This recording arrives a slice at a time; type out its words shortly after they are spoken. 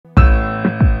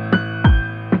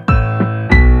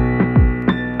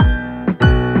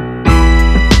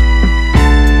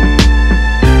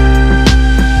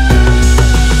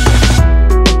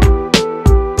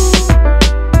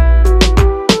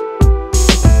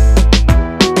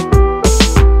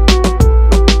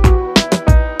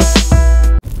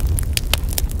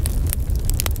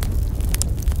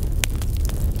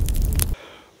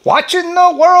Watching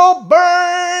the world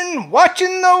burn,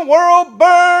 watching the world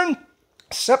burn.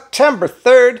 September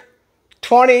 3rd,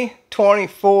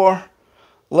 2024.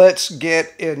 Let's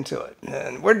get into it.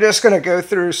 And we're just going to go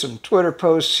through some Twitter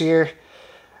posts here.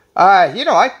 I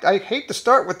hate to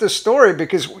start with this story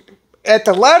because at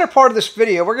the latter part of this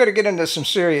video, we're going to get into some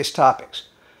serious topics.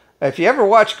 If you ever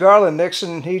watch Garland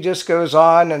Nixon, he just goes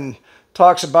on and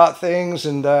talks about things,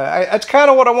 and that's kind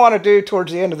of what I want to do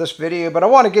towards the end of this video, but I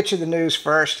want to get you the news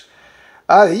first.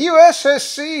 The U.S. has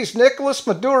seized Nicolas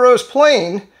Maduro's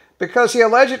plane because he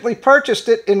allegedly purchased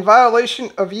it in violation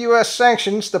of U.S.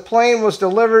 sanctions. The plane was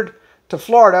delivered to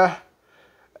Florida,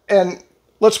 and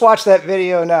let's watch that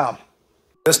video now.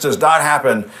 This does not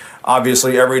happen,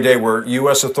 obviously, every day where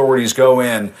U.S. authorities go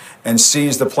in and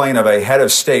seize the plane of a head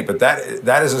of state, but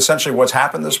that is essentially what's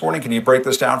happened this morning. Can you break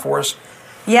this down for us?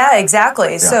 Yeah,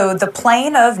 exactly. Yeah. So the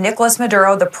plane of Nicolas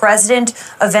Maduro, the president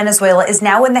of Venezuela, is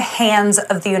now in the hands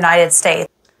of the United States.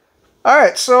 All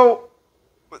right, so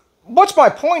what's my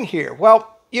point here?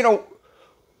 Well,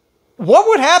 what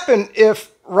would happen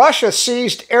if Russia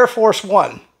seized Air Force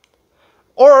One?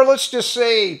 Or let's just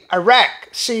say Iraq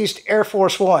seized Air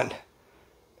Force One.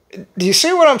 Do you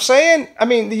see what I'm saying? I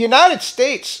mean, the United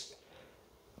States,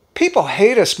 people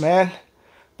hate us, man.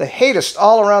 They hate us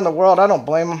all around the world. I don't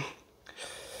blame them.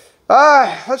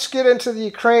 Let's get into the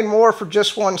Ukraine war for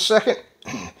just 1 second.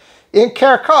 In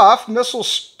Kharkov, missile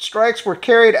strikes were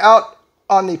carried out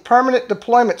on the permanent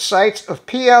deployment sites of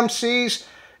PMCs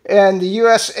and the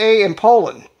USA and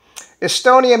Poland.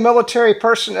 Estonian military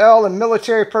personnel and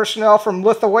military personnel from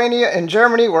Lithuania and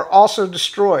Germany were also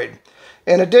destroyed.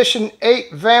 In addition,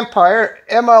 8 Vampire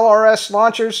MLRS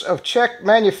launchers of Czech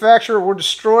manufacture were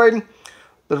destroyed.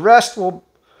 The rest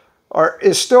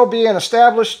is still being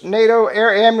established. NATO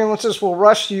air ambulances will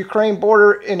rush the Ukraine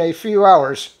border in a few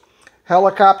hours.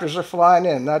 Helicopters are flying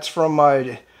in. That's from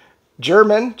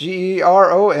German,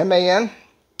 G-E-R-O-M-A-N.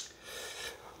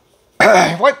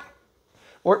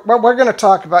 We're going to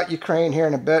talk about Ukraine here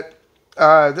in a bit.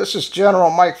 This is General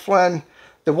Mike Flynn.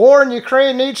 The war in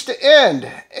Ukraine needs to end,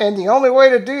 and the only way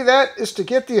to do that is to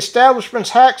get the establishment's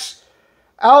hacks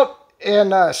out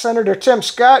and Senator Tim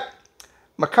Scott,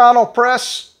 McConnell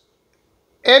Press,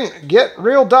 and get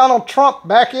real Donald Trump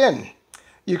back in.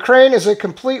 Ukraine is a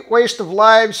complete waste of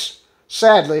lives,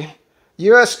 sadly,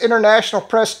 U.S. international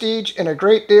prestige, and a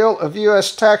great deal of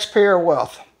U.S. taxpayer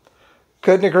wealth.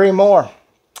 Couldn't agree more.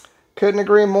 Couldn't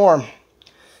agree more.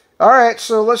 All right,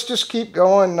 so let's just keep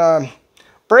going.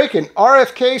 Breaking.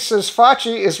 RFK says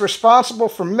Fauci is responsible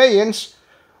for millions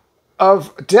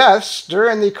of deaths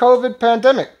during the COVID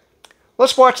pandemic.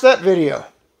 Let's watch that video.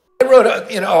 I wrote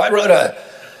a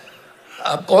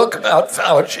book about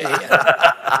Fauci.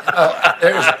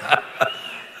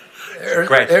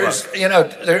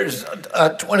 There's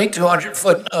 2,200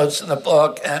 footnotes in the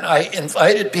book, and I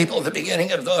invited people at the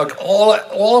beginning of the book.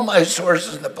 All of my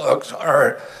sources in the books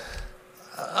are.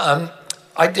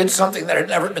 I did something that had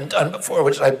never been done before,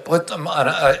 which I put them on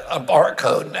a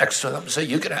barcode next to them, so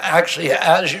you can actually,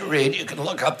 as you read, you can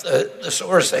look up the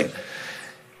sourcing.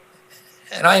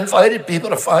 And I invited people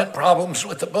to find problems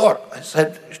with the book. I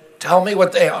said, tell me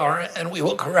what they are, and we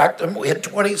will correct them. We had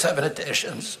 27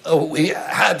 editions, so we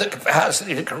had the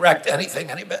capacity to correct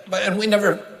anything, and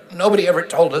nobody ever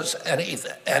told us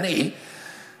any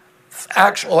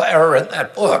actual error in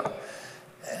that book.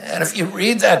 And if you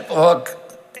read that book,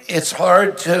 it's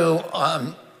hard to,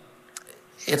 I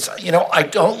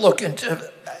don't look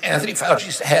into Anthony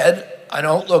Fauci's head. I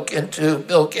don't look into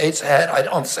Bill Gates' head. I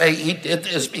don't say he did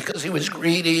this because he was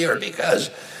greedy or because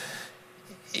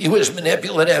he was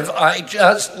manipulative. I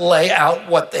just lay out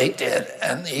what they did,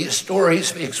 and the story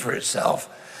speaks for itself.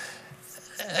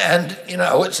 And,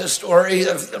 it's a story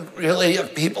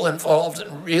of people involved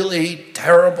in really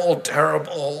terrible,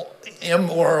 terrible,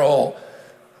 immoral,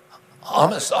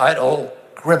 homicidal,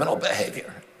 criminal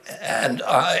behavior. And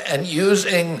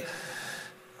using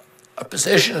a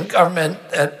position in government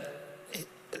that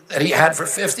he had for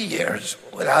 50 years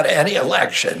without any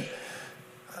election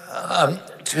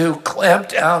to clamp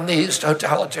down these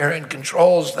totalitarian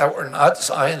controls that were not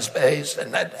science-based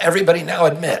and that everybody now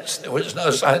admits there was no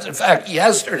science. In fact,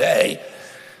 yesterday,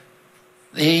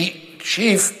 the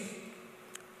chief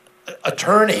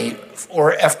attorney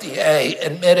for FDA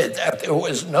admitted that there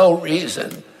was no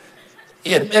reason.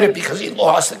 He admitted because he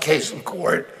lost the case in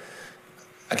court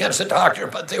against a doctor,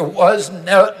 but there was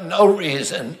no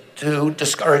reason to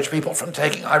discourage people from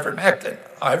taking ivermectin.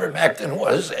 Ivermectin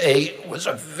was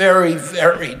a very,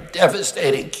 very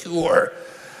devastating cure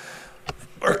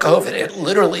for COVID. It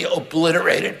literally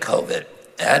obliterated COVID.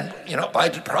 And, by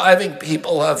depriving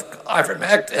people of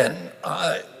ivermectin,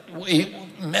 we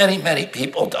many, many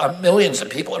people, millions of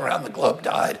people around the globe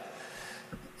died.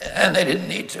 And they didn't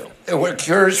need to. There were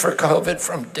cures for COVID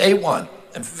from day one,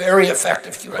 and very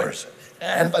effective cures.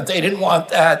 Right. But they didn't want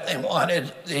that. They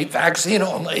wanted the vaccine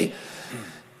only.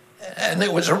 And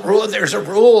there's a rule,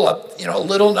 a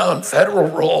little-known federal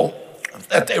rule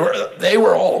that they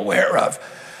were all aware of,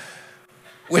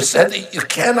 which said that you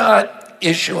cannot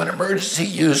issue an emergency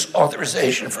use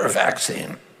authorization for a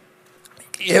vaccine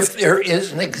if there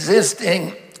is an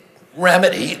existing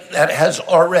remedy that has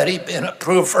already been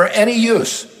approved for any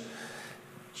use.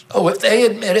 So if they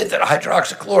admitted that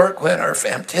hydroxychloroquine or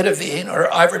famotidine or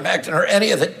ivermectin or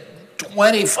any of the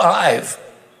 25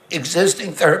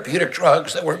 existing therapeutic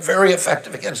drugs that were very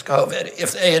effective against COVID,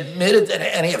 if they admitted that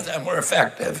any of them were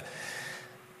effective,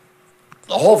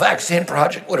 the whole vaccine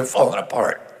project would have fallen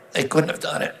apart. They couldn't have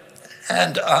done it.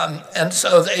 And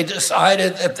so they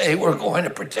decided that they were going to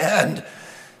pretend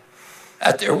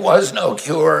that there was no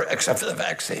cure except for the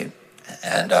vaccine.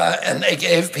 And they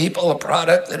gave people a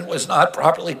product that was not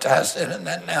properly tested, and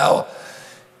then now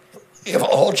you have a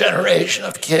whole generation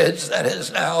of kids that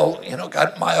has now,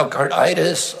 got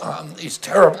myocarditis, these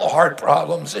terrible heart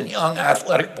problems in young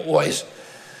athletic boys.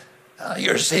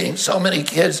 You're seeing so many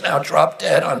kids now drop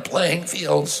dead on playing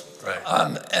fields, right.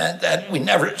 And that we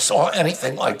never saw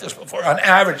anything like this before. On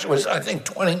average, it was, I think,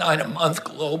 29 a month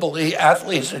globally,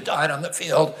 athletes who died on the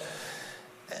field.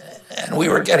 And we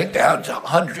were getting down to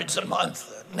hundreds a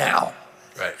month now.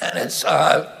 Right. And it's,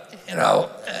 and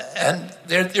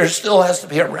there still has to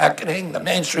be a reckoning. The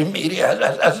mainstream media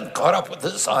hasn't caught up with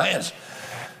the science.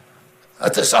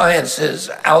 But the science is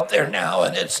out there now,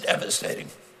 and it's devastating.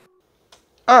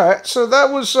 All right, so that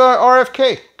was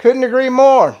RFK. Couldn't agree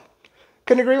more.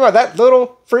 Couldn't agree more. That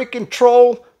little freaking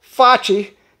troll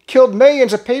Fauci killed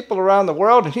millions of people around the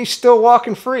world, and he's still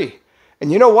walking free.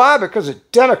 And you know why? Because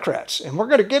of Democrats. And we're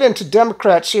going to get into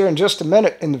Democrats here in just a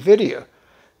minute in the video.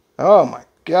 Oh, my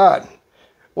God.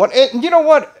 And you know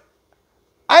what?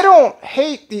 I don't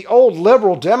hate the old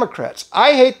liberal Democrats.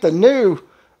 I hate the new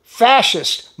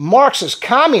fascist, Marxist,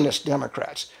 communist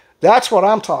Democrats. That's what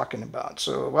I'm talking about.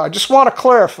 So I just want to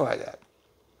clarify that.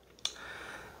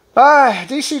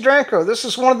 DC Dranko, this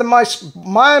is one of the most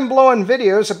mind-blowing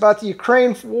videos about the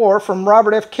Ukraine war from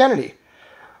Robert F. Kennedy.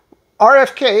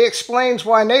 RFK explains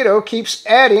why NATO keeps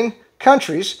adding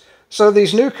countries, so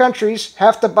these new countries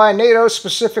have to buy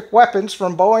NATO-specific weapons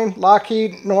from Boeing,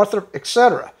 Lockheed, Northrop,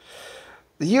 etc.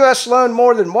 The U.S. loaned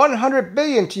more than $100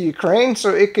 billion to Ukraine so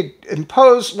it could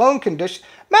impose loan conditions.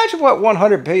 Imagine what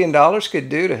 $100 billion could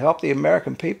do to help the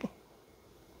American people.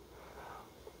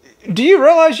 Do you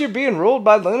realize you're being ruled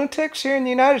by lunatics here in the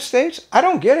United States? I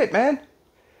don't get it, man.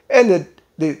 And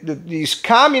these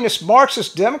communist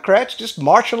Marxist Democrats just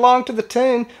march along to the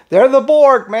tune. They're the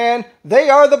Borg, man.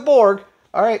 They are the Borg.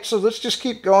 All right, so let's just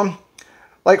keep going.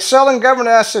 Like selling government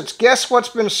assets. Guess what's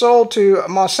been sold to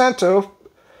Monsanto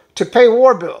to pay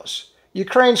war bills?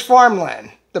 Ukraine's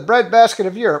farmland, the breadbasket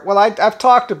of Europe. Well, I've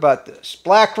talked about this.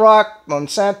 BlackRock,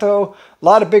 Monsanto, a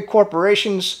lot of big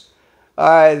corporations.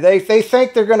 They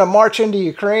think they're going to march into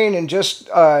Ukraine and just,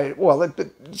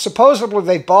 supposedly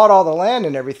they bought all the land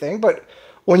and everything, but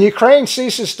when Ukraine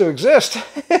ceases to exist,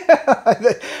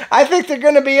 I think they're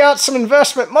going to be out some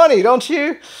investment money, don't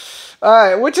you?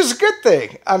 Which is a good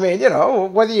thing. I mean,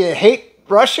 whether you hate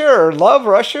Russia or love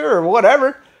Russia or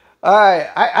whatever,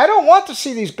 I don't want to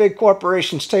see these big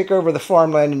corporations take over the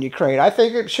farmland in Ukraine. I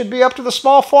think it should be up to the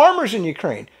small farmers in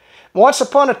Ukraine. Once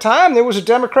upon a time, there was a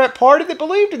Democrat Party that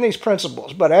believed in these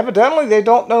principles, but evidently they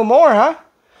don't know more, huh?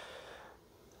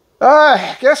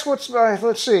 Guess what's,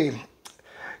 let's see.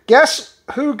 Guess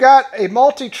who got a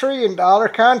multi-trillion-dollar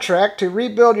contract to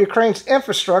rebuild Ukraine's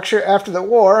infrastructure after the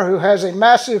war, who has a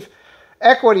massive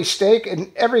equity stake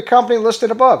in every company listed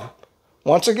above?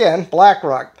 Once again,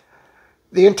 BlackRock.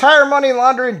 The entire money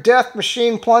laundering death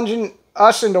machine plunging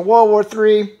us into World War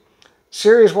III.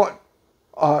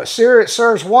 Syria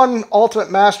serves one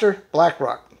ultimate master,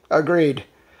 BlackRock. Agreed.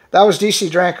 That was DC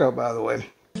Dranko, by the way.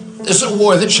 This is a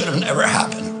war that should have never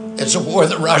happened. It's a war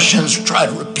the Russians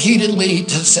tried repeatedly to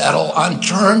settle on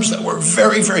terms that were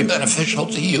very, very beneficial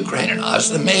to Ukraine and us.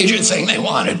 The major thing they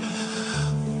wanted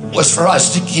was for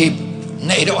us to keep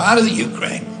NATO out of the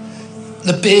Ukraine.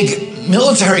 The big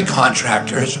military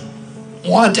contractors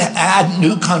want to add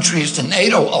new countries to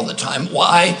NATO all the time.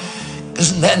 Why?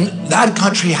 Because then that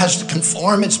country has to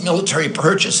conform its military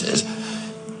purchases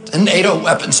to NATO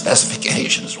weapon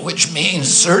specifications, which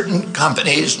means certain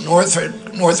companies, Northrop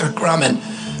Grumman,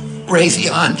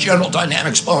 Raytheon, General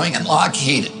Dynamics, Boeing, and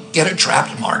Lockheed, get a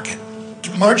trapped market.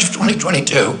 In March of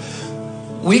 2022,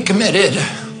 we committed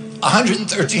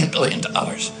 $113 billion.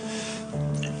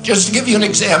 Just to give you an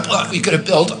example, we could have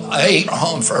built a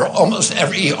home for almost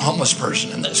every homeless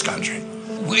person in this country.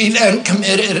 We then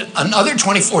committed another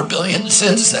 $24 billion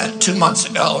since then, 2 months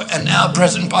ago, and now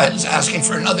President Biden's asking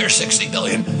for another $60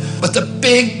 billion. But the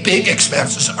big, big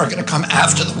expenses are going to come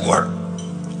after the war,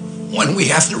 when we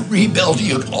have to rebuild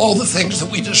all the things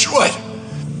that we destroyed.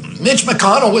 Mitch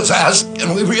McConnell was asked,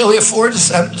 can we really afford to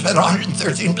spend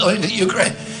 $113 billion to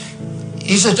Ukraine?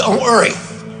 He said, don't worry.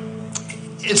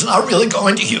 It's not really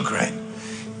going to Ukraine.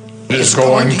 It's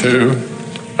going to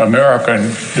American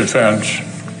defense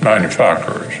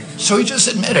manufacturers. So he just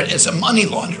admitted it's a money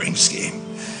laundering scheme.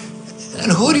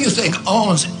 And who do you think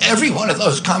owns every one of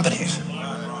those companies?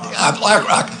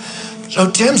 BlackRock.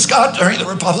 So Tim Scott, during the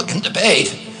Republican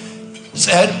debate,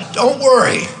 said, don't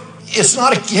worry, it's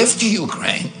not a gift to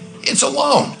Ukraine, it's a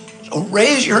loan. So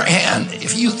raise your hand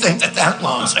if you think that that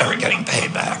loan's ever getting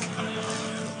paid back.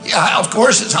 Yeah, of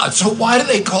course it's not. So why do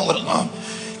they call it a loan?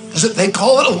 Because if they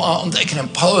call it a loan, they can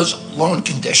impose loan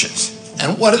conditions.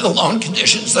 And what are the loan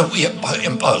conditions that we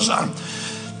impose on?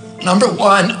 Number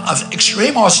one, an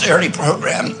extreme austerity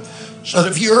program, so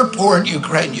that if you're poor in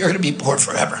Ukraine, you're going to be poor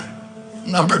forever.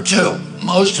 Number two,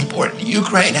 most important,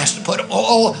 Ukraine has to put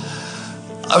all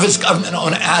of its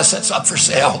government-owned assets up for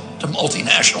sale to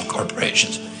multinational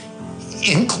corporations,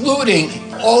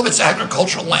 including all of its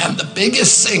agricultural land, the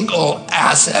biggest single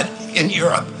asset in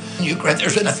Europe. In Ukraine,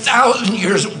 there's been 1,000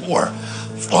 years of war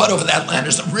fought over that land.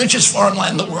 It's the richest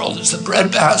farmland in the world. It's the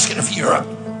breadbasket of Europe.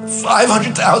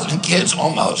 500,000 kids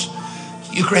almost,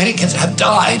 Ukrainian kids, have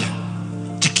died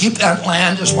to keep that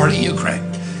land as part of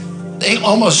Ukraine. They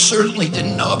almost certainly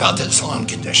didn't know about this loan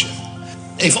condition.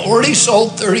 They've already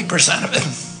sold 30% of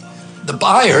it. The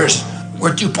buyers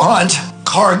were DuPont,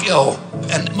 Cargill,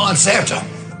 and Monsanto.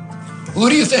 Who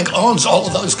do you think owns all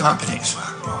of those companies?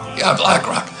 Yeah,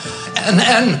 BlackRock. And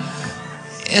then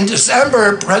in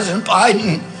December, President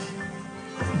Biden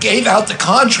gave out the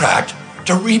contract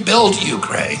to rebuild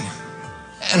Ukraine.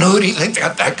 And who do you think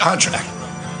got that contract?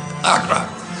 BlackRock.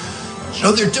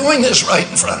 So they're doing this right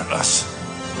in front of us.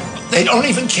 They don't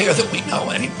even care that we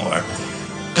know anymore,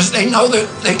 because they know that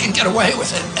they can get away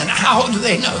with it. And how do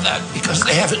they know that? Because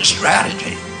they have a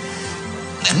strategy.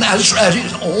 And that strategy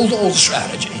is an old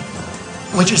strategy,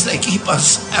 which is they keep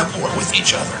us at war with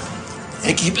each other.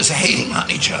 They keep us hating on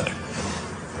each other.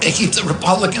 They keep the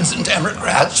Republicans and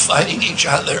Democrats fighting each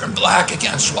other, and black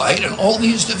against white, and all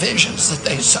these divisions that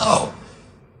they sow.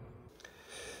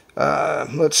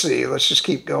 Let's see. Let's just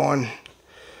keep going.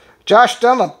 Josh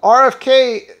Dunlap,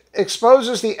 RFK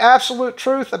exposes the absolute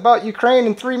truth about Ukraine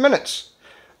in 3 minutes.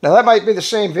 Now, that might be the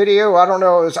same video. I don't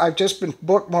know. I've just been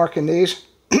bookmarking these.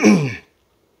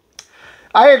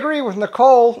 I agree with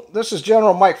Nicole. This is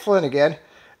General Mike Flynn again.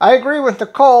 I agree with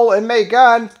Nicole, and may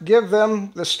God give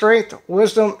them the strength,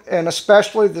 wisdom, and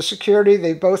especially the security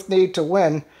they both need to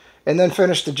win and then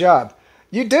finish the job.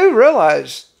 You do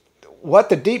realize what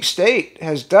the deep state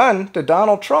has done to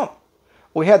Donald Trump.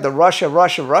 We had the Russia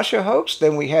hoax.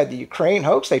 Then we had the Ukraine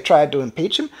hoax. They tried to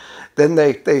impeach him. Then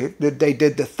they did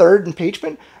the third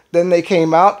impeachment. Then they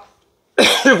came out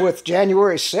with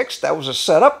January 6th. That was a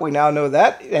setup. We now know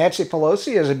that. Nancy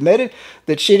Pelosi has admitted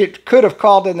that she could have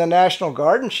called in the National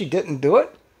Guard and she didn't do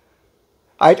it.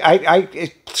 I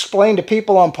explained to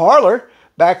people on Parler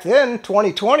back then,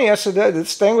 2020, I said that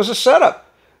this thing was a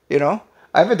setup. You know,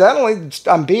 evidently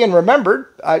I'm being remembered.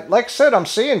 Like I said, I'm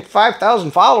seeing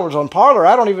 5,000 followers on Parler.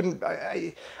 I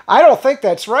don't think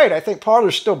that's right. I think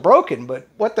Parler's still broken, but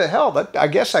what the hell? I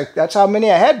guess that's how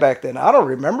many I had back then. I don't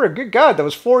remember. Good God, that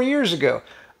was 4 years ago.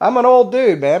 I'm an old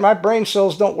dude, man. My brain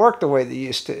cells don't work the way they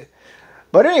used to.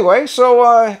 But anyway,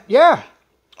 so yeah,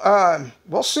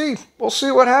 we'll see. We'll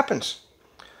see what happens.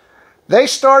 They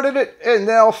started it, and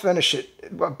they'll finish it.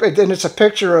 And it's a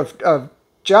picture of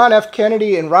John F.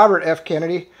 Kennedy and Robert F.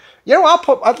 Kennedy. You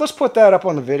know, let's put that up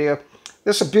on the video.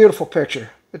 This is a beautiful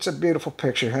picture. It's a beautiful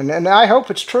picture, and I hope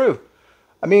it's true.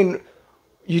 I mean,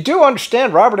 you do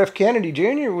understand Robert F. Kennedy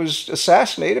Jr. was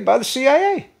assassinated by the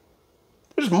CIA.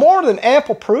 There's more than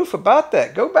ample proof about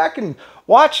that. Go back and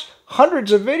watch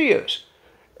hundreds of videos.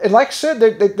 And like I said,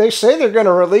 they say they're going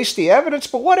to release the evidence,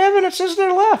 but what evidence is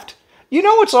there left? You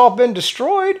know it's all been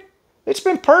destroyed. It's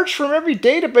been purged from every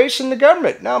database in the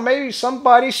government. Now, maybe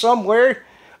somebody somewhere,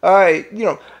 you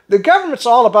know, the government's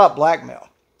all about blackmail.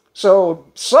 So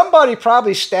somebody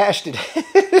probably stashed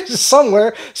it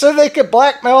somewhere so they could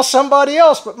blackmail somebody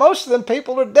else. But most of them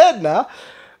people are dead now.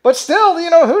 But still, you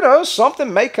know, who knows?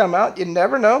 Something may come out. You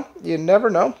never know. You never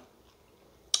know.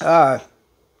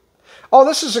 Oh,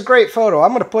 this is a great photo.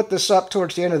 I'm going to put this up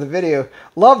towards the end of the video.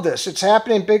 Love this. It's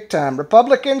happening big time.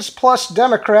 Republicans plus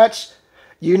Democrats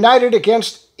united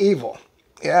against evil.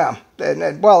 Yeah,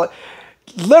 well,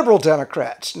 liberal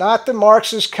Democrats, not the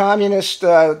Marxist, communist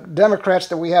Democrats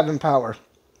that we have in power.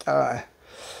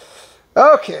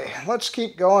 Okay, let's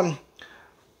keep going.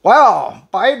 Wow,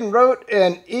 Biden wrote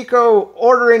an ECO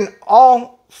ordering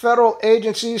all federal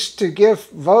agencies to give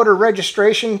voter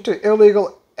registration to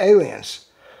illegal aliens.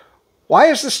 Why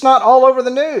is this not all over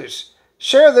the news?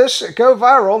 Share this, go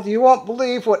viral. You won't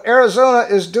believe what Arizona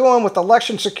is doing with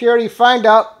election security. Find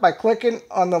out by clicking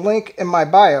on the link in my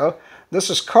bio. This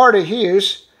is Carter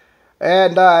Hughes,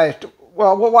 and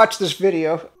well, we'll watch this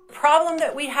video. The problem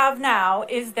that we have now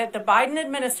is that the Biden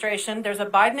administration, there's a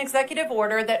Biden executive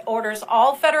order that orders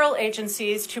all federal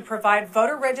agencies to provide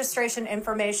voter registration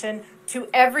information to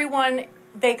everyone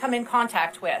they come in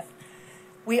contact with.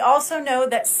 We also know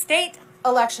that state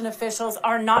election officials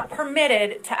are not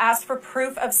permitted to ask for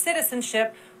proof of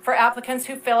citizenship for applicants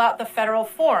who fill out the federal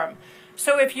form.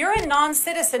 So if you're a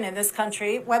non-citizen in this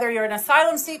country, whether you're an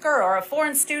asylum seeker or a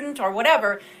foreign student or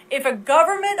whatever, if a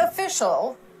government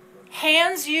official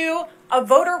hands you a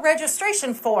voter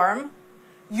registration form,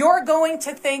 you're going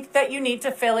to think that you need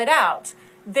to fill it out.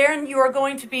 Then you are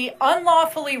going to be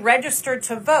unlawfully registered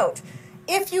to vote.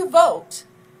 If you vote,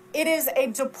 it is a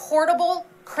deportable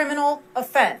criminal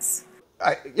offense.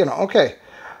 Okay.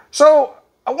 So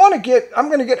I'm going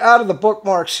to get out of the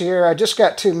bookmarks here. I just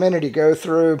got 2 minutes to go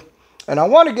through, and I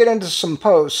want to get into some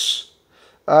posts.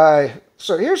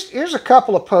 So here's a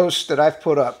couple of posts that I've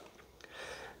put up.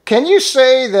 Can you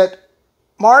say that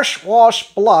Marsh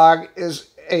Walsh blog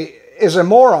is a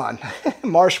moron?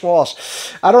 Marsh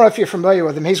Walsh. I don't know if you're familiar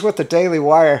with him. He's with the Daily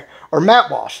Wire, or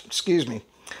Matt Walsh, excuse me.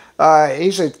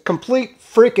 He's a complete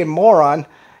freaking moron,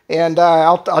 and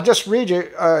I'll just read you.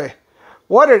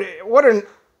 What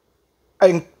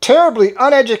a terribly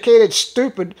uneducated,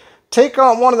 stupid take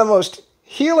on one of the most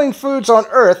healing foods on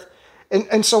earth.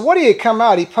 And so what did he come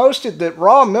out? He posted that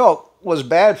raw milk was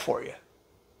bad for you.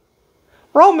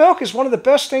 Raw milk is one of the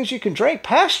best things you can drink.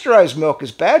 Pasteurized milk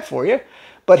is bad for you.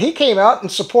 But he came out in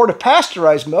support of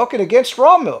pasteurized milk and against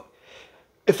raw milk.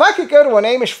 If I could go to an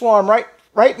Amish farm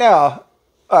right now,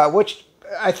 which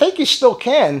I think you still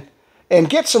can, and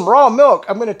get some raw milk,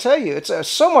 I'm going to tell you, it's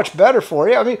so much better for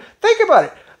you. I mean, think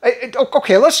about it.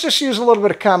 Okay, let's just use a little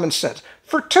bit of common sense.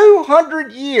 For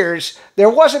 200 years, there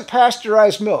wasn't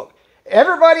pasteurized milk.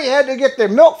 Everybody had to get their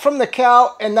milk from the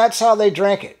cow, and that's how they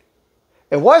drank it.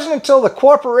 It wasn't until the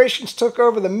corporations took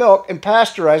over the milk and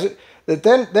pasteurized it that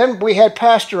then we had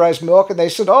pasteurized milk, and they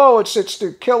said, oh, it's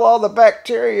to kill all the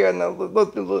bacteria and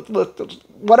the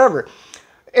whatever.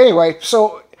 Anyway,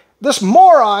 so this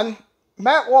moron,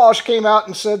 Matt Walsh, came out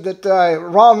and said that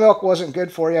raw milk wasn't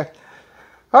good for you.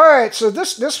 All right, so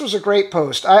this was a great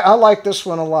post. I like this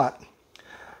one a lot.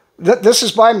 This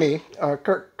is by me,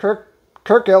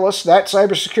 Kirk Ellis, that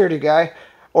cybersecurity guy,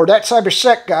 or that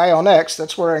cybersec guy on X.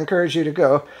 That's where I encourage you to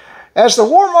go. As the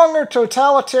warmonger,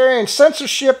 totalitarian,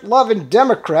 censorship-loving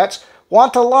Democrats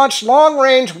want to launch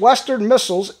long-range Western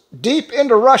missiles deep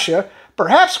into Russia,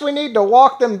 perhaps we need to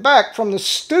walk them back from this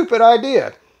stupid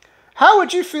idea. How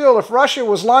would you feel if Russia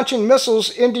was launching missiles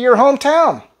into your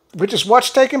hometown, which is what's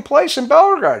taking place in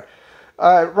Belgrade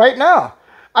right now?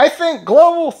 I think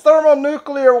global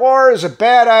thermonuclear war is a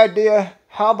bad idea.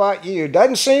 How about you?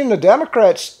 Doesn't seem the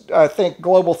Democrats think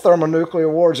global thermonuclear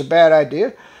war is a bad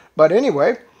idea. But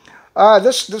anyway,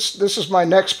 this is my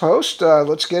next post.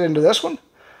 Let's get into this one.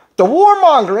 The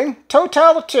warmongering,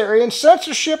 totalitarian,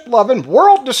 censorship-loving,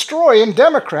 world-destroying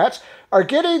Democrats are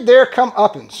getting their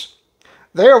comeuppance.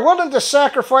 They are willing to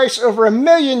sacrifice over 1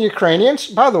 million Ukrainians.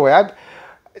 By the way,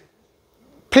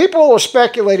 people are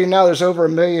speculating now there's over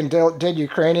 1 million dead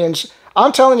Ukrainians.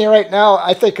 I'm telling you right now,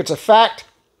 I think it's a fact.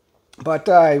 But,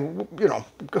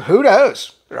 who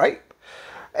knows, right?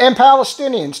 And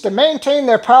Palestinians to maintain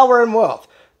their power and wealth.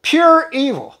 Pure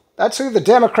evil. That's who the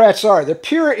Democrats are. They're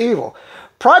pure evil.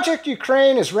 Project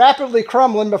Ukraine is rapidly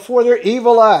crumbling before their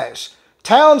evil eyes.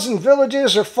 Towns and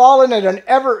villages are falling at an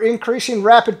ever-increasing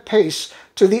rapid pace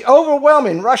to the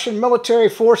overwhelming Russian military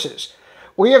forces.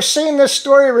 We have seen this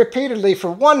story repeatedly for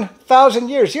 1,000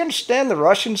 years. You understand the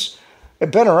Russians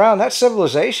have been around that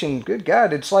civilization? Good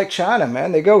God, it's like China,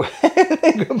 man. They go,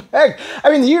 they go back.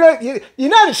 I mean, the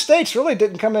United States really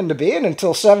didn't come into being until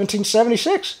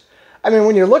 1776. I mean,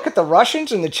 when you look at the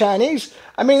Russians and the Chinese,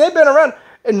 I mean, they've been around.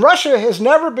 And Russia has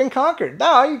never been conquered.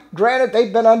 Now, granted,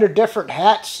 they've been under different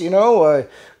hats,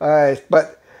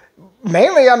 but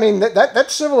mainly, I mean,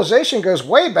 that civilization goes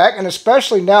way back, and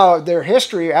especially now their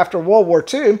history after World War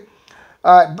II.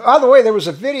 By the way, there was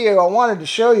a video I wanted to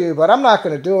show you, but I'm not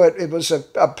going to do it. It was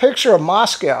a picture of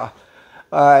Moscow,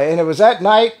 and it was at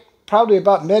night, probably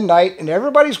about midnight, and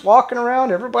everybody's walking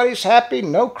around, everybody's happy,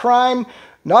 no crime,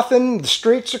 Nothing. The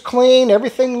streets are clean.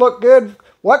 Everything looked good.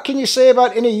 What can you say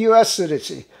about any U.S.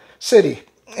 city?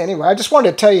 Anyway, I just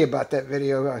wanted to tell you about that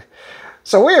video.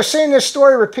 So we have seen this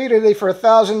story repeatedly for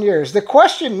 1,000 years. The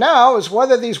question now is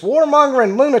whether these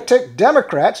warmongering lunatic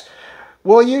Democrats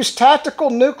will use tactical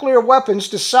nuclear weapons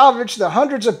to salvage the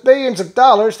hundreds of billions of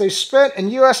dollars they spent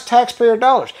in U.S. taxpayer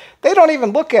dollars. They don't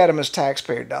even look at them as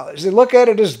taxpayer dollars. They look at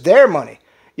it as their money.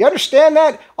 You understand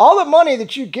that? All the money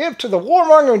that you give to the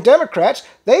warmongering Democrats,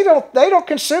 they don't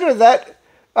consider that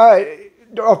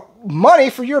money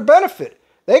for your benefit.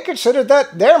 They consider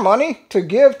that their money to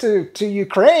give to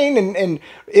Ukraine and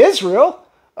Israel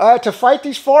to fight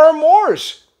these foreign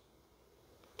wars.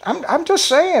 I'm just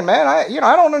saying, man. I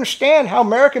don't understand how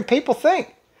American people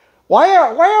think. Why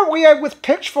aren't we with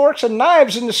pitchforks and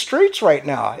knives in the streets right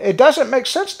now? It doesn't make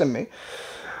sense to me.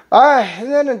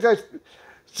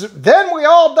 Then we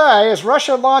all die as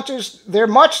Russia launches their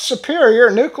much superior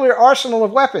nuclear arsenal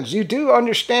of weapons. You do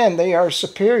understand they are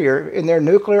superior in their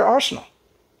nuclear arsenal.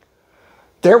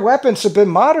 Their weapons have been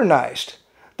modernized.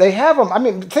 They have them. I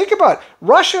mean, think about it.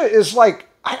 Russia is like,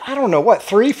 I don't know what,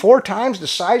 3-4 times the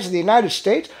size of the United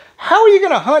States? How are you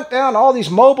going to hunt down all these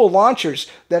mobile launchers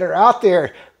that are out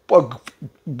there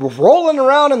rolling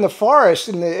around in the forest,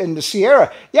 in the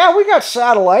Sierra? Yeah, we got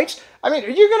satellites. I mean, are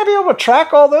you going to be able to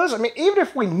track all those? I mean, even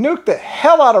if we nuked the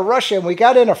hell out of Russia and we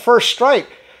got in a first strike,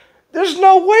 there's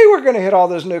no way we're going to hit all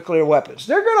those nuclear weapons.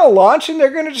 They're going to launch and they're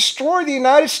going to destroy the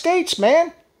United States,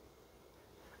 man.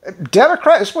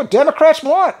 That's what Democrats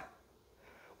want.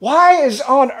 Why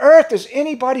on earth is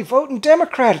anybody voting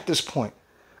Democrat at this point?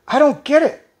 I don't get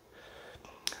it.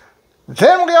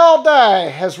 Then we all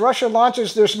die as Russia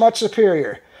launches their much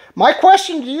superior. My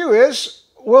question to you is,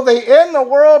 will they end the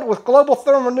world with global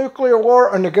thermonuclear war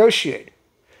or negotiate?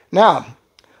 Now,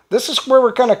 this is where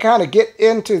we're going to kind of get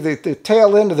into the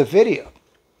tail end of the video.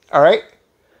 All right?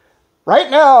 Right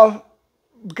now,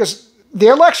 because the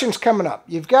election's coming up.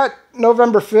 You've got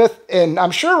November 5th, and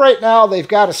I'm sure right now they've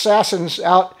got assassins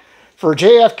out for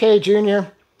JFK Jr.,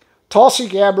 Tulsi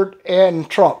Gabbard, and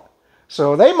Trump.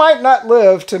 So they might not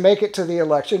live to make it to the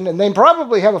election, and they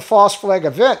probably have a false flag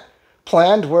event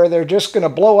planned where they're just going to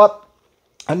blow up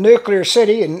a nuclear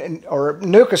city or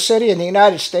nuke a city in the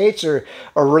United States or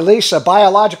release a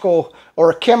biological or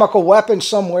a chemical weapon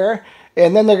somewhere.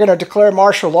 And then they're going to declare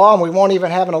martial law and we won't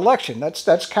even have an election.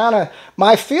 That's kind of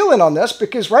my feeling on this,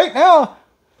 because right now,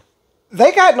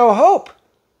 they got no hope.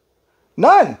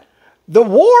 None. The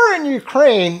war in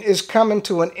Ukraine is coming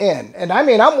to an end. And I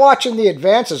mean, I'm watching the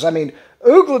advances. I mean,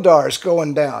 Ugladar's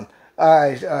going down.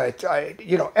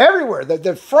 Everywhere.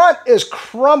 The front is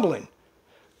crumbling.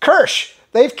 Kirsch,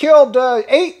 they've killed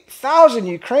 8,000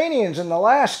 Ukrainians in the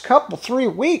last 3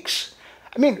 weeks.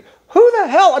 I mean, who the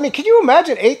hell? I mean, can you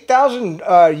imagine 8,000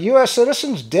 U.S.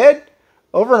 citizens dead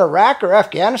over in Iraq or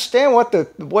Afghanistan? What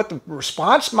the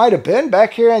response might have been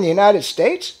back here in the United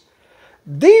States?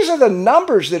 These are the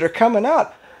numbers that are coming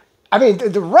out. I mean,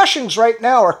 the Russians right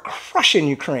now are crushing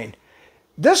Ukraine.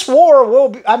 This war will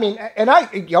be, Mr.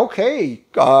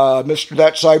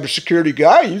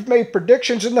 ThatCyberSecurityGuy, you've made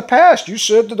predictions in the past. You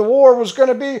said that the war was going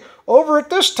to be over at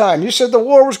this time. You said the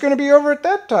war was going to be over at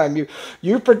that time.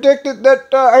 You predicted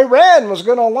that Iran was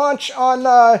going to launch on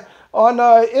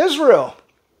Israel.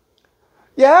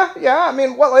 Yeah. I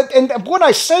mean, well, and when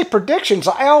I say predictions,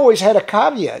 I always had a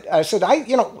caveat. I said,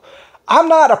 I'm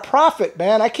not a prophet,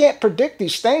 man. I can't predict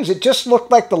these things. It just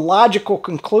looked like the logical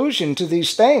conclusion to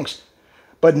these things.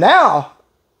 But now,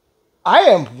 I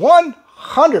am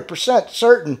 100%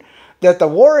 certain that the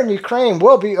war in Ukraine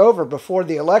will be over before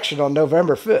the election on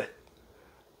November 5th.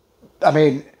 I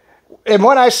mean, and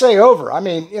when I say over, I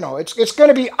mean, it's going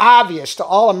to be obvious to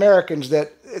all Americans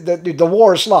that the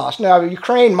war is lost. Now,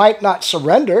 Ukraine might not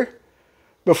surrender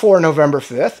before November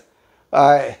 5th,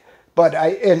 but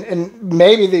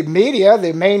maybe the media,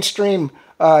 the mainstream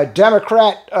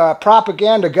Democrat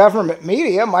propaganda government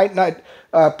media might not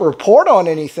report on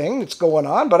anything that's going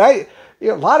on, but a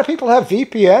lot of people have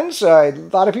VPNs. A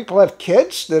lot of people have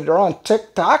kids that are on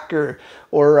TikTok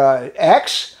or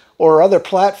X or other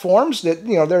platforms that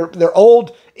they're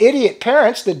old idiot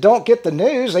parents that don't get the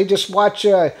news. They just watch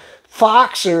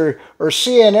Fox or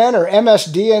CNN or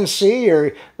MSDNC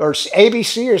or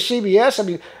ABC or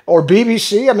CBS. Or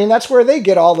BBC. I mean, that's where they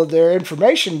get all of their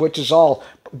information, which is all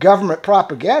government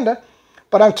propaganda.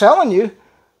 But I'm telling you,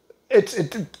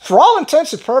 for all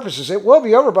intents and purposes, it will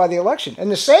be over by the election. And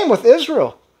the same with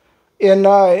Israel in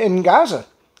Gaza.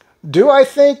 Do I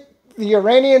think the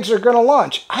Iranians are going to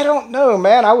launch? I don't know,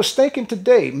 man. I was thinking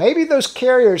today, maybe those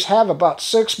carriers have about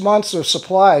 6 months of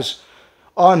supplies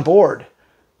on board.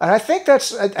 And I think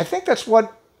that's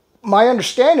what my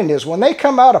understanding is when they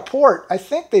come out of port, I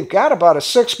think they've got about a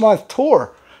 6-month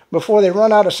tour before they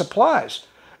run out of supplies.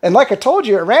 And like I told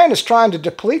you, Iran is trying to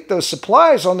deplete those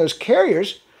supplies on those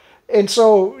carriers. And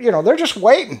so, they're just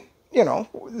waiting.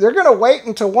 They're going to wait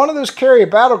until one of those carrier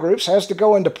battle groups has to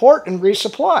go into port and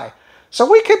resupply. So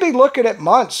we could be looking at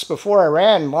months before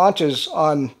Iran launches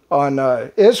on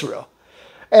Israel.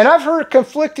 And I've heard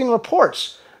conflicting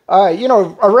reports.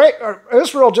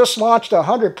 Israel just launched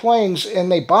 100 planes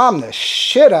and they bombed the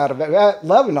shit out of it at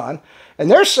Lebanon. And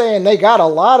they're saying they got a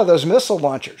lot of those missile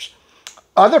launchers.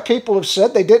 Other people have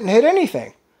said they didn't hit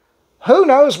anything. Who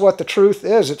knows what the truth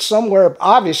is? It's somewhere,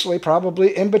 obviously,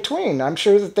 probably in between. I'm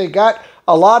sure that they got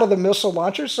a lot of the missile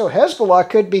launchers, so Hezbollah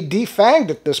could be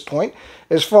defanged at this point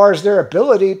as far as their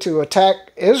ability to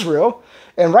attack Israel.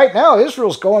 And right now,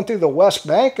 Israel's going through the West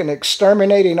Bank and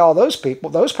exterminating all those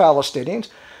people, those Palestinians.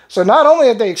 So not only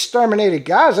have they exterminated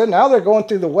Gaza, now they're going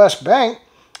through the West Bank.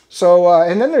 So,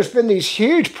 and then there's been these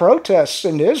huge protests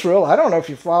in Israel. I don't know if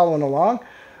you're following along.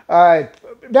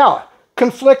 Now,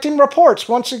 conflicting reports,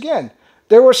 once again.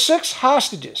 There were 6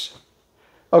 hostages,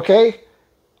 okay?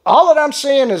 All that I'm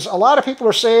saying is a lot of people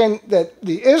are saying that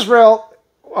the Israel,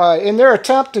 in their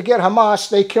attempt to get Hamas,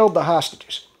 they killed the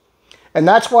hostages. And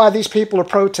that's why these people are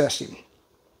protesting.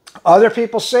 Other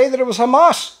people say that it was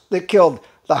Hamas that killed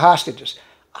the hostages.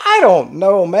 I don't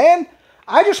know, man.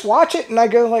 I just watch it and I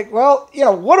go like, well,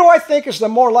 what do I think is the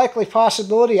more likely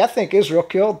possibility? I think Israel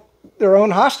killed their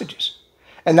own hostages.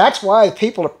 And that's why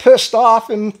people are pissed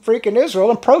off in freaking Israel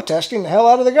and protesting the hell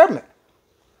out of the government.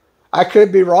 I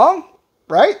could be wrong,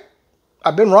 right?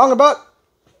 I've been wrong about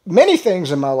many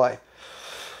things in my life.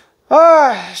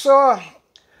 And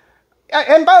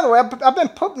by the way, I've been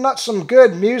putting up some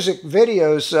good music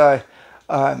videos.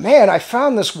 Man, I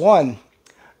found this one.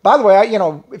 By the way,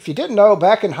 if you didn't know,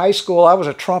 back in high school, I was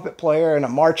a trumpet player in a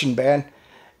marching band.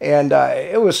 And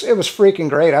it was freaking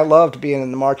great. I loved being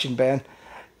in the marching band.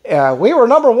 We were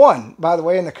 #1, by the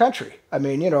way, in the country. I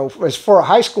mean, as for a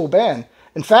high school band.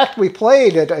 In fact, we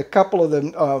played at a couple of the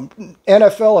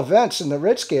NFL events in the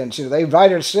Redskins. They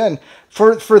invited us in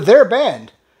for their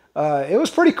band. It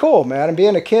was pretty cool, man. And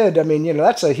being a kid, I mean,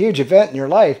 that's a huge event in your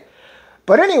life.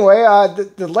 But anyway,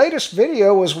 the latest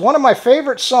video was one of my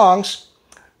favorite songs.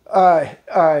 How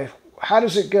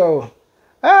does it go?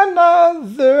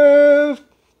 Another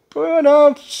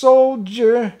put-up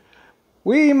soldier.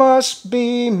 We must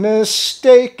be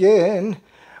mistaken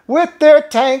with their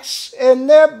tanks and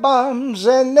their bombs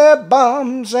and their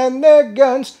bombs and their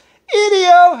guns.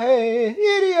 Idio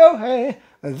hey,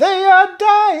 they are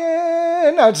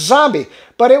dying. No, it's Zombie,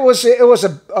 but it was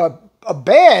a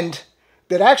band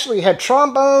that actually had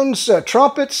trombones,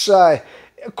 trumpets.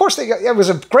 Of course, it was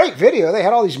a great video. They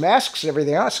had all these masks and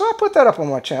everything on. So I put that up on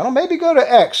my channel. Maybe go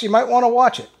to X. You might want to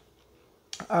watch it.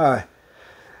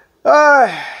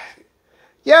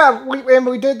 Yeah,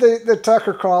 we did the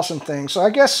Tucker Carlson thing. So I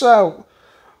guess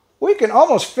we can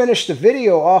almost finish the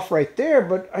video off right there.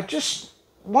 But I just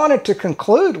wanted to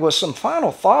conclude with some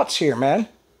final thoughts here, man.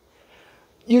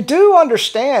 You do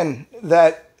understand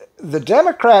that the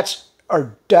Democrats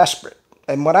are desperate.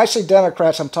 And when I say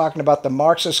Democrats, I'm talking about the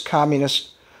Marxist,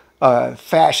 communist,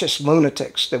 fascist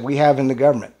lunatics that we have in the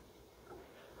government.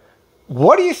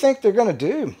 What do you think they're going to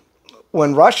do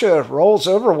when Russia rolls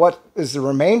over what is the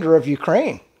remainder of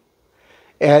Ukraine?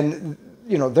 And,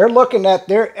 they're looking at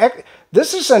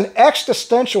this is an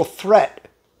existential threat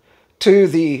to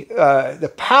the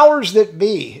powers that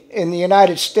be in the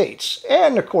United States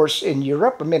and, of course, in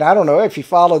Europe. I mean, I don't know if you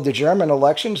followed the German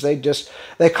elections. They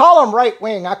call them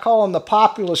right-wing. I call them the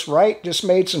populist right. Just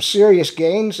made some serious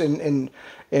gains in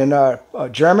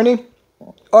Germany.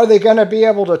 Are they going to be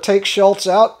able to take Schultz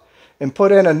out and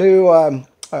put in a new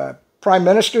prime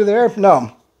minister there?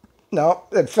 No.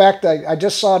 In fact, I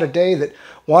just saw today that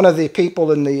one of the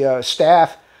people in the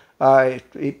staff,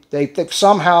 they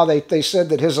somehow said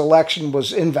that his election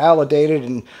was invalidated,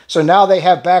 and so now they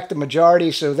have back the majority.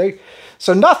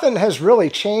 So nothing has really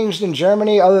changed in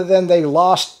Germany other than they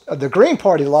lost. The Green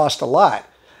Party lost a lot.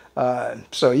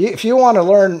 So if you want to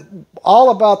learn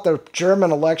all about the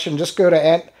German election, just go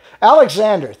to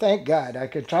Alexander. Thank God, I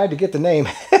could try to get the name.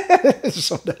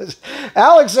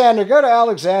 Alexander, go to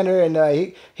Alexander, and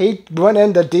he went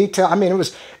into detail. I mean, it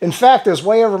was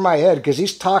way over my head because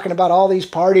he's talking about all these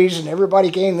parties and everybody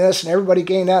gained this and everybody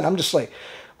gained that. And I'm just like,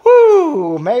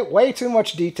 whoo, mate, way too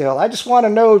much detail. I just want to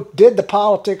know, did the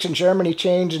politics in Germany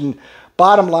change? And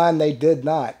bottom line, they did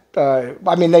not.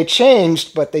 I mean, they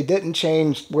changed, but they didn't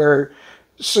change where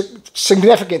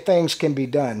significant things can be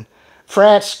done.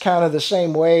 France, kind of the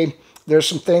same way. There's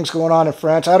some things going on in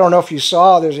France. I don't know if you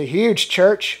saw, there's a huge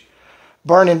church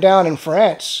burning down in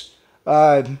France.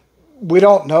 We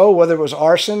don't know whether it was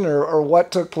arson or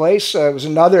what took place. It was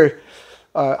another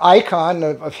icon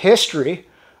of history.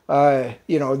 I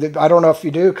don't know if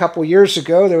you do, a couple years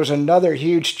ago, there was another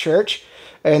huge church,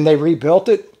 and they rebuilt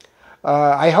it.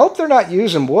 I hope they're not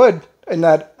using wood in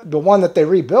the one that they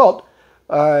rebuilt.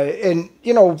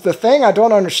 The thing I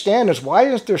don't understand is, why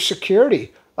isn't there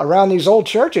security around these old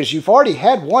churches? You've already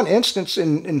had one instance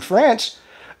in France.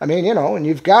 And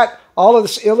you've got all of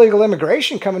this illegal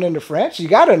immigration coming into France. You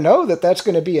got to know that that's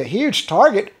going to be a huge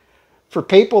target for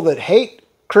people that hate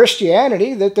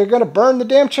Christianity, that they're going to burn the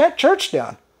damn church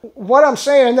down. What I'm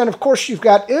saying, and then of course you've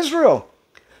got Israel.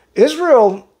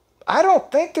 Israel, I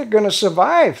don't think they're going to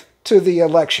survive to the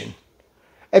election.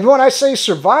 And when I say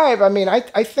survive,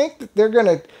 I think that they're going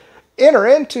to enter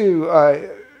into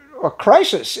a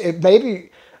crisis. It maybe,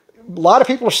 a lot of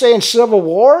people are saying civil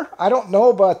war. I don't know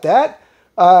about that.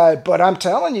 But I'm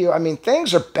telling you,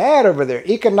 things are bad over there.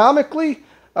 Economically,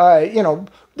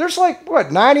 there's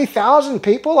 90,000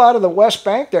 people out of the West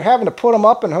Bank. They're having to put them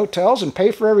up in hotels and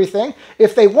pay for everything.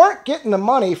 If they weren't getting the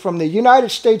money from the United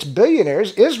States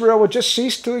billionaires, Israel would just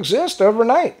cease to exist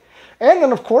overnight. And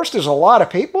then, of course, there's a lot of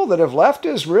people that have left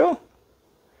Israel.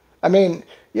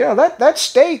 That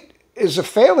state is a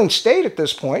failing state at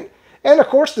this point. And, of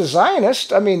course, the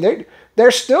Zionists,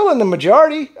 they're still in the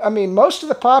majority. Most of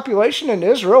the population in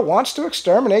Israel wants to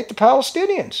exterminate the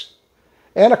Palestinians.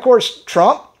 And, of course,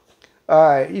 Trump,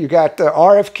 you got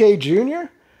RFK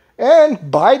Jr. and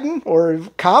Biden or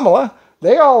Kamala,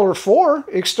 they all are for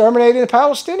exterminating the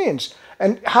Palestinians.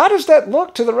 And how does that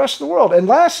look to the rest of the world? And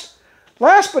last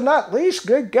but not least,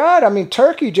 good God,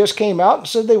 Turkey just came out and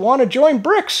said they want to join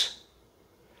BRICS.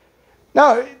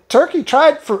 Now, Turkey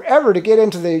tried forever to get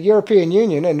into the European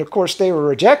Union, and of course they were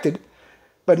rejected.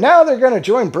 But now they're going to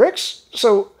join BRICS.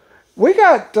 So we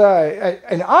got,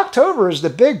 in October is the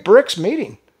big BRICS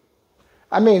meeting.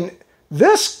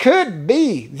 This could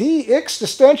be the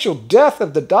existential death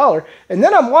of the dollar. And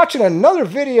then I'm watching another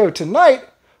video tonight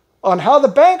on how the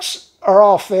banks are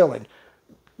all failing.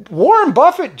 Warren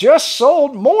Buffett just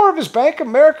sold more of his Bank of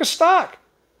America stock.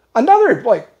 Another,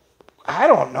 I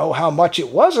don't know how much it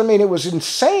was. It was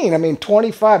insane.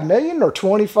 25 million or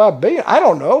 25 billion. I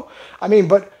don't know.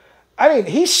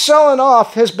 He's selling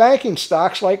off his banking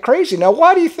stocks like crazy. Now,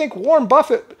 why do you think Warren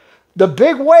Buffett, the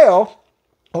big whale,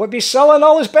 would be selling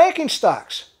all his banking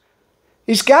stocks?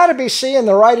 He's got to be seeing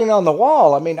the writing on the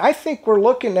wall. I think we're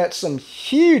looking at some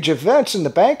huge events in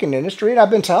the banking industry, and I've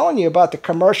been telling you about the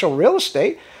commercial real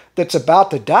estate that's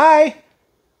about to die.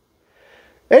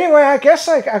 Anyway, I guess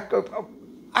I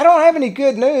don't have any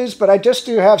good news, but I just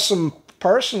do have some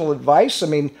personal advice.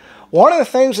 One of the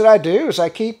things that I do is I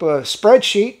keep a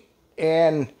spreadsheet,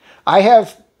 and I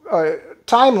have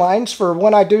timelines for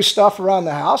when I do stuff around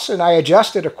the house, and I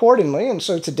adjust it accordingly. And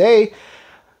so today,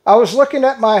 I was looking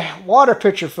at my water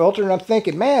pitcher filter, and I'm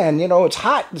thinking, man, it's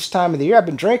hot this time of the year. I've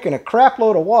been drinking a crap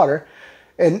load of water.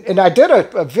 And I did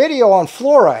a video on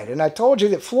fluoride, and I told you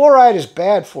that fluoride is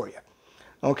bad for you.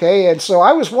 Okay, and so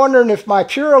I was wondering if my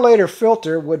Purolator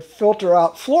filter would filter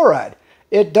out fluoride.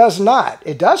 It does not.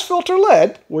 It does filter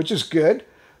lead, which is good.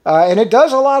 And it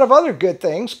does a lot of other good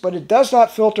things, but it does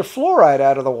not filter fluoride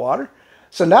out of the water.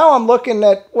 So now I'm looking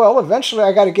at, eventually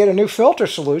I got to get a new filter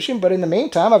solution, but in the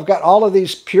meantime, I've got all of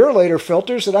these Purolator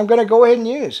filters that I'm going to go ahead and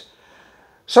use.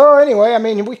 So anyway,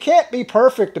 we can't be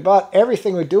perfect about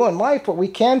everything we do in life, but we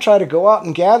can try to go out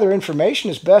and gather information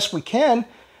as best we can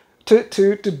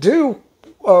to do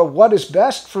what is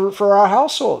best for our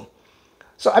household.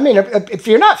 So, if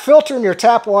you're not filtering your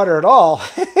tap water at all,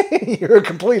 you're a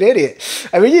complete idiot.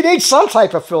 You need some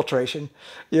type of filtration,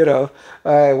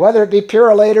 whether it be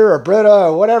Purolator or Brita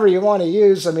or whatever you want to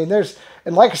use.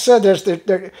 And like I said,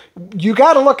 you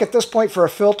got to look at this point for a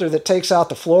filter that takes out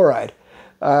the fluoride.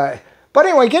 But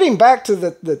anyway, getting back to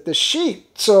the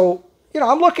sheet. So,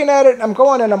 I'm looking at it, and I'm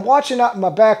going and I'm watching out in my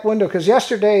back window, because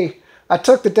yesterday I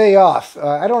took the day off.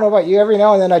 I don't know about you, every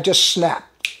now and then I just snap.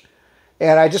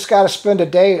 And I just got to spend a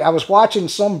day. I was watching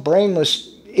some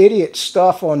brainless idiot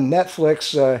stuff on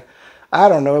Netflix. I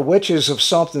don't know, witches of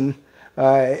something.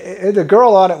 The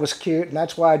girl on it was cute, and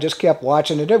that's why I just kept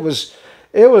watching it. It was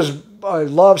a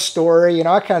love story.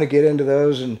 I kind of get into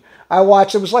those, and I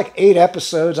watched. It was like 8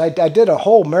 episodes. I did a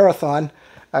whole marathon,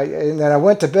 and then I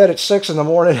went to bed at 6 in the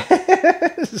morning.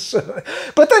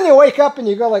 But then you wake up and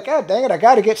you go like, God dang it, I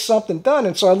got to get something done.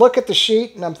 And so I look at the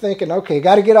sheet, and I'm thinking, okay,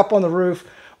 got to get up on the roof,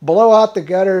 blow out the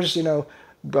gutters,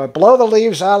 blow the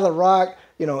leaves out of the rock,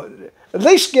 at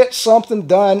least get something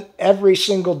done every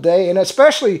single day. And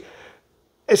especially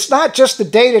it's not just the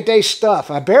day-to-day stuff.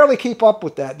 I barely keep up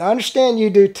with that. And I understand you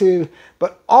do too,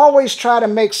 but always try to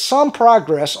make some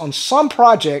progress on some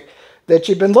project that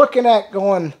you've been looking at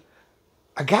going,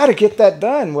 I got to get that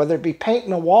done, whether it be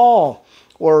painting a wall,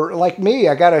 or like me,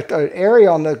 I got an area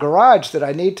on the garage that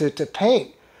I need to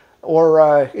paint,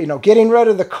 or getting rid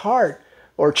of the cart,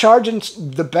 or charging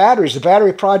the batteries. The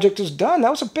battery project is done.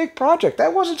 That was a big project.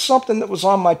 That wasn't something that was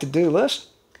on my to-do list.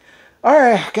 All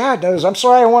right, God knows. I'm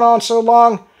sorry I went on so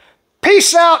long.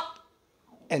 Peace out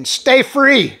and stay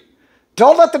free.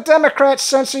 Don't let the Democrats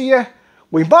censor you.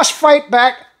 We must fight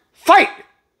back. Fight!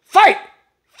 Fight!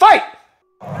 Fight!